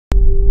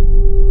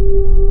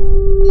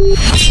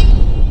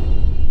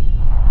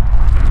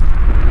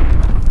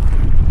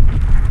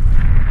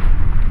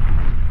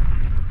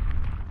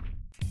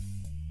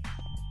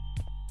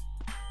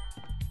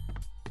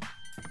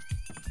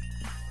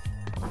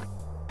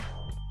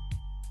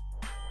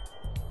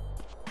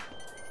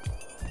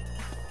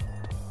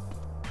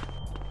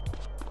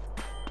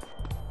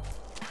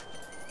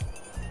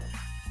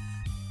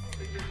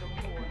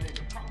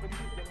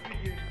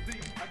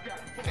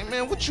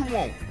Man, what you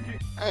want?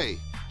 Hey,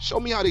 show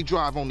me how they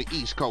drive on the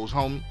East Coast,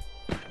 homie.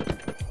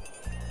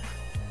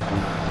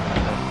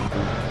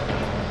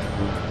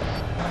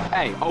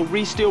 Hey, old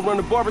Reese still run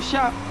the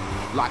barbershop?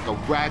 Like a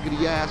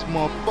raggedy-ass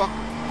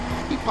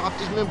motherfucker. He popped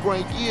his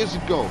membrane years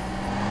ago.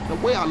 The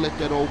way I let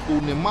that old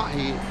fool in my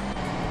head.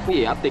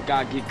 Yeah, I think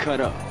I'll get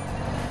cut up.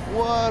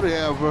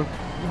 Whatever.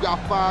 You got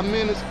 5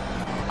 minutes?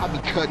 I'll be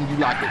cutting you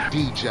like a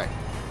DJ.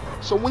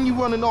 So when you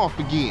running off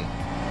again?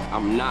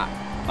 I'm not.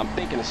 I'm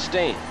thinking of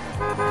staying.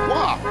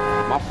 Why?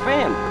 My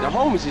family, the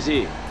homies is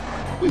here.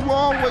 We were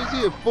always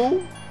here,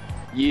 fool.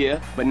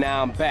 Yeah, but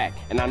now I'm back,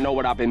 and I know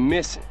what I've been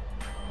missing.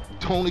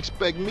 Don't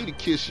expect me to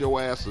kiss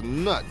your ass or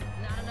nothing.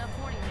 Not enough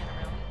horny men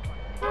around.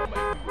 Don't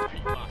make me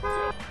repeat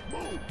myself.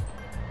 Move!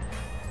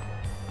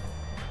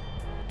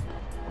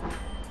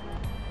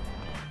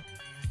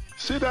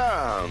 Sit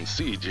down,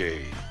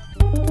 CJ.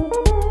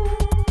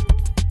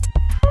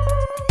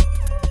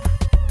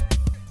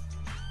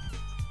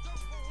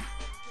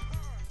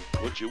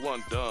 What you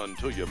want done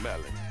to your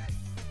melon?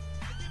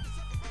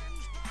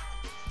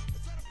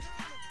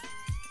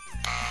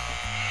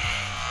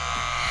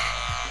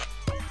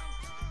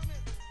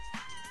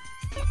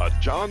 A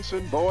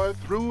Johnson boy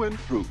through and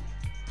through.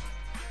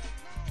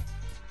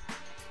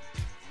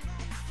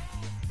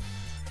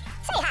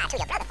 Say hi to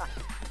your brother for me.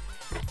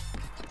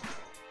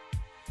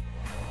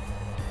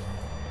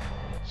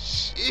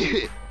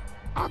 Shit.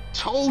 I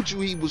told you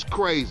he was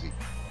crazy.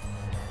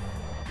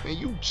 Man,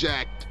 you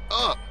jacked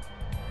up.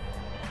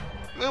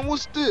 Man,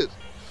 what's this?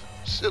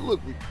 Shit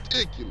look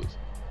ridiculous.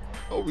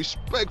 No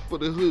respect for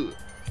the hood.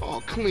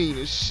 All clean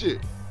as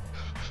shit.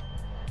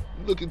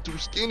 You looking too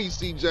skinny,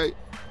 CJ.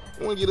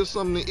 I wanna get us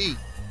something to eat.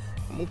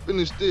 I'm gonna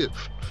finish this,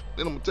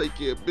 then I'm gonna take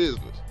care of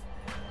business.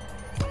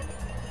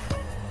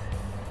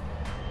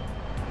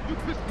 You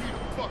pissed me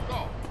the fuck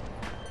off.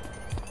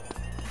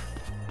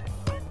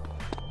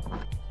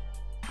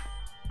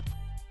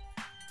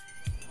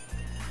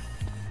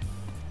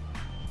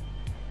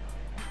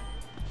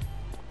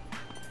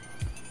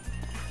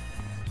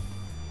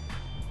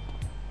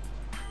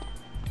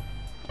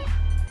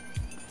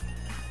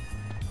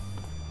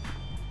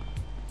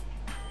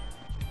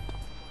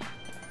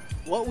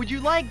 What would you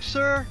like,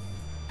 sir?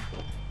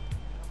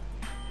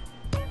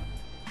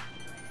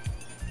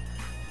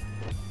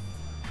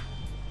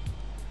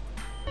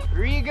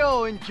 Here you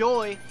go,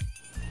 enjoy.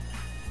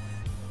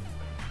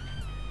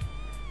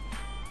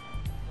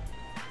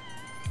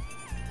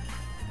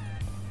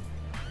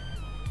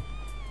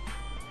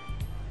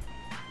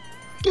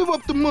 Give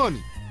up the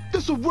money.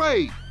 This a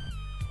raid.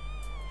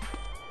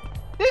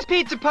 This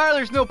pizza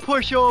parlor's no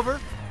pushover.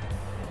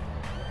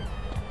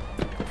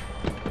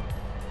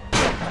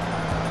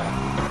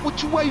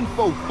 What you waiting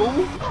for,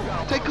 fool?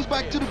 Take us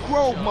back to the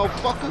Grove,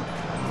 motherfucker.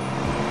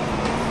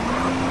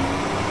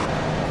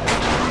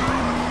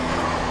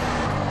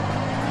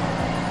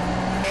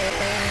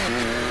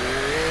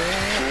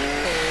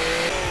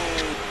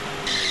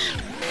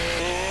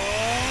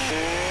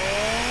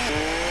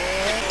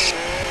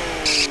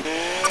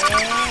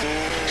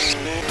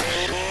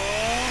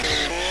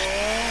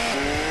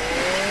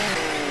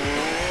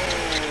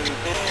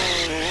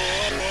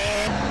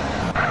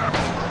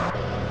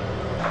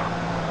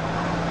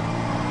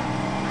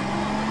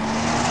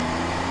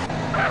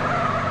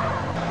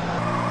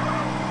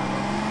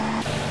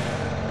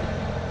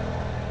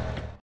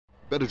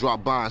 Better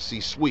drop by and see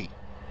Sweet.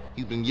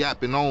 He's been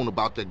yapping on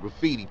about that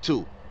graffiti,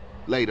 too.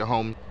 Later,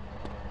 homie.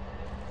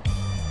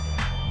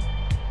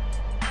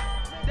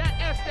 That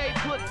essay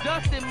put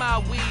dust in my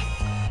weed.